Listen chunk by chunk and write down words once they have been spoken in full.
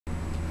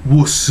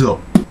What's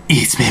up?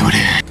 It's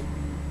Millder.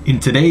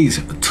 In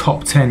today's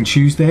Top 10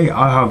 Tuesday,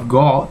 I have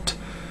got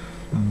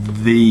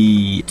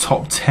the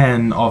top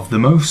 10 of the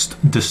most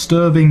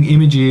disturbing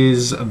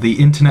images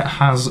the internet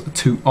has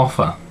to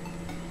offer.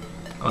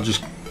 I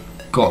just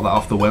got that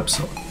off the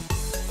website.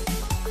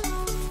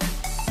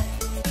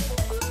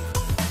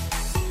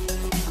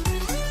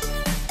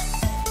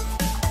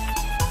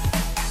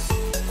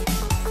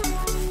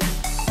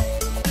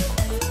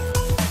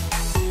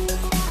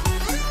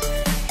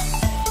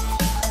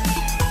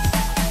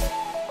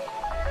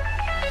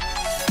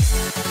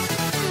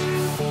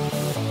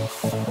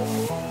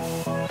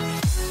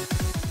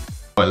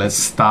 Right, let's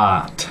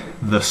start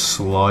the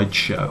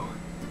slideshow.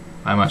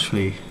 I'm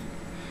actually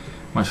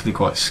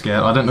quite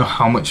scared. I don't know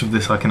how much of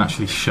this I can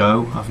actually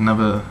show. I've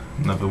never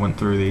went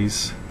through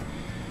these.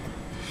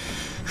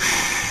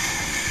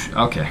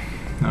 Okay.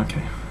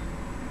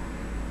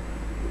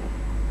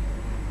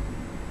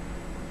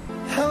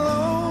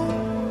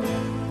 Hello,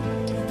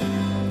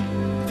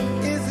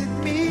 is it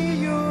me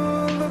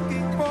you're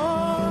looking for?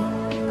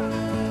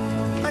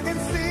 I can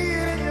see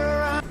it in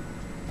your eyes.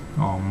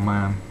 Oh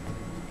man.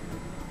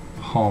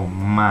 Oh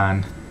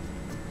man.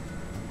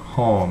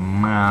 Oh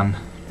man.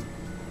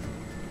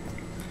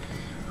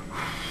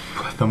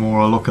 The more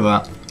I look at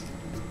that,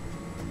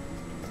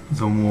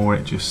 the more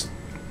it just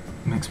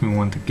makes me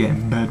want to get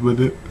in bed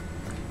with it.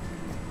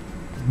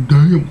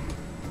 Damn.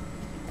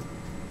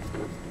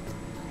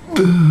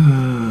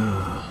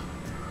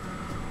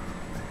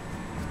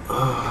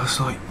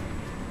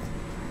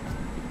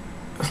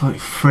 It's like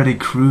Freddy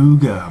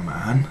Krueger,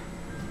 man.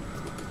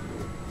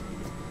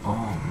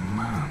 Oh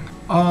man.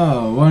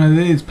 Oh, one of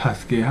these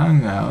pesky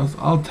hangouts.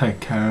 I'll take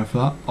care of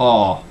that.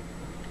 Oh.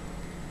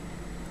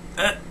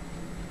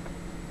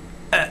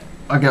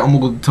 I get them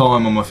all the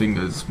time on my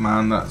fingers,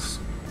 man. That's.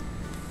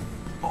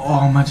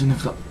 Oh, imagine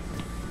if that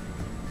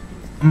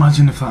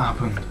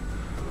happened.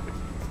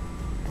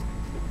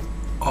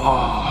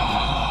 Oh,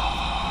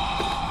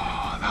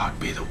 that would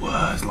be the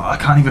worst. Like,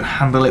 I can't even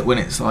handle it when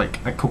it's like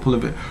a couple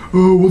of it.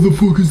 Oh, what the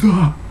fuck is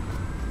that?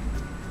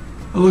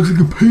 That looks like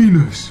a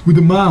penis with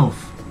a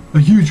mouth, a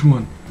huge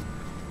one.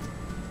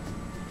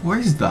 What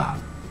is that?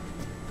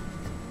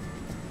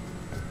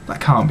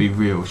 That can't be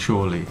real,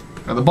 surely.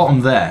 At the bottom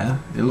there,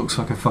 it looks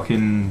like a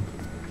fucking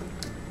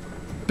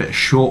bit of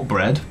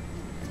shortbread,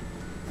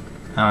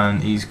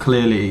 and he's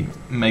clearly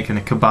making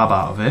a kebab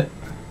out of it,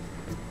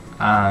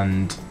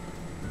 and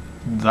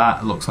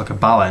that looks like a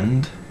ball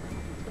end.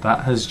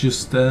 That has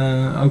just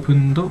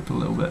opened up a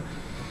little bit.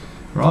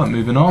 Right,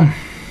 moving on.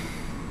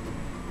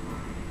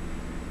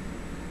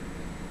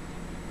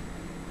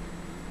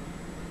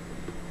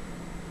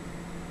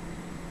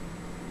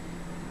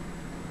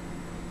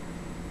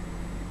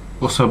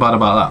 What's so bad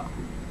about that?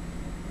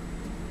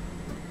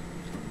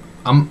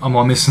 Am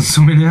I missing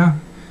something here?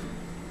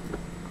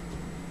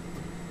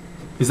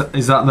 Is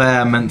that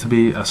there meant to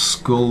be a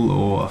skull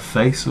or a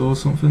face or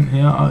something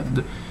here? I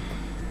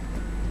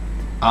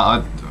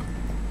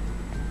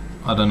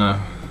don't know.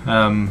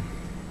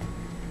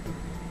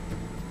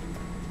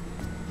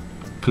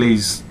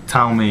 Please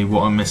tell me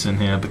what I'm missing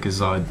here,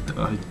 because I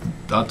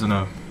don't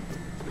know.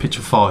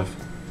 Picture 5.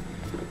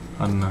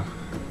 I don't know.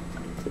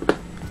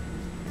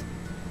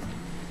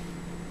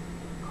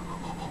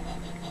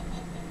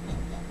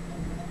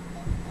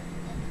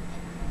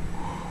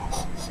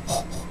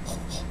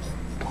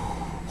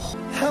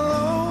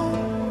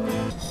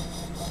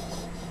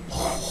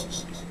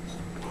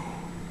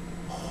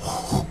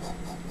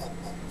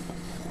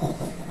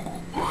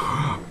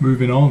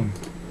 Moving on.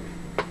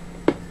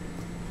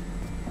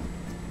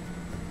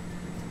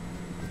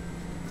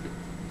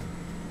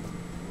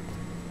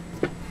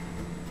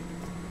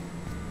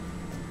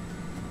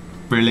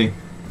 Really?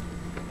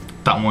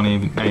 That one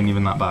ain't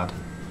even that bad.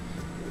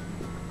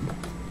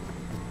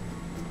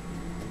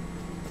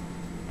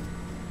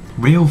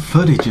 Real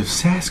footage of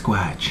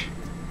Sasquatch.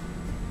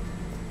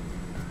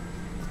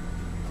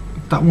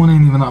 That one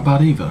ain't even that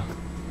bad either.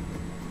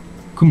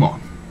 Come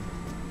on.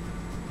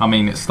 I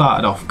mean, it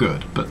started off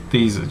good, but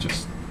these are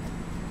just...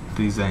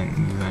 These ain't.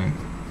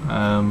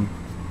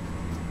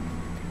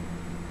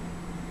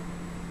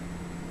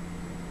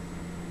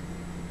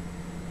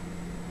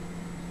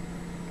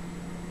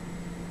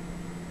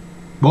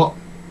 What?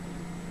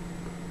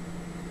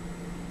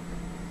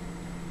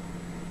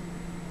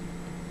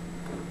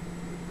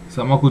 Is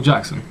that Michael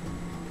Jackson?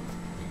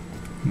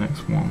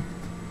 Next one.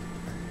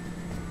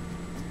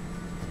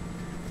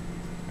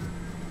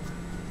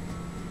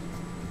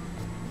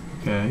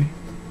 Okay.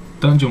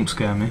 Don't jump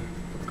scare me.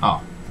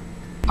 Oh.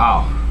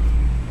 Ow.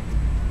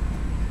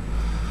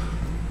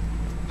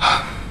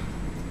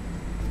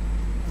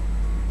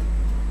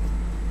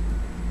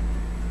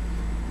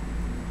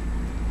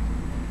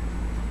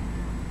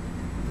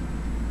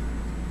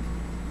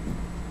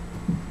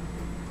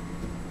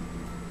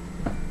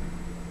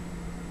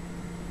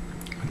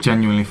 I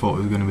genuinely thought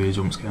it was going to be a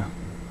jump scare.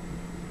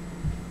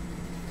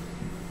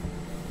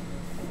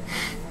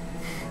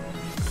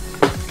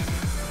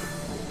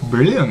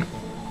 Brilliant.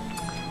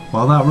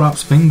 Well, that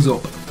wraps things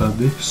up for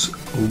this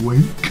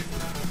week.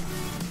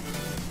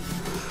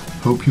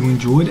 Hope you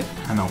enjoyed it,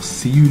 and I'll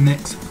see you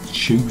next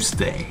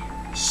Tuesday.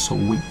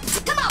 Sweet.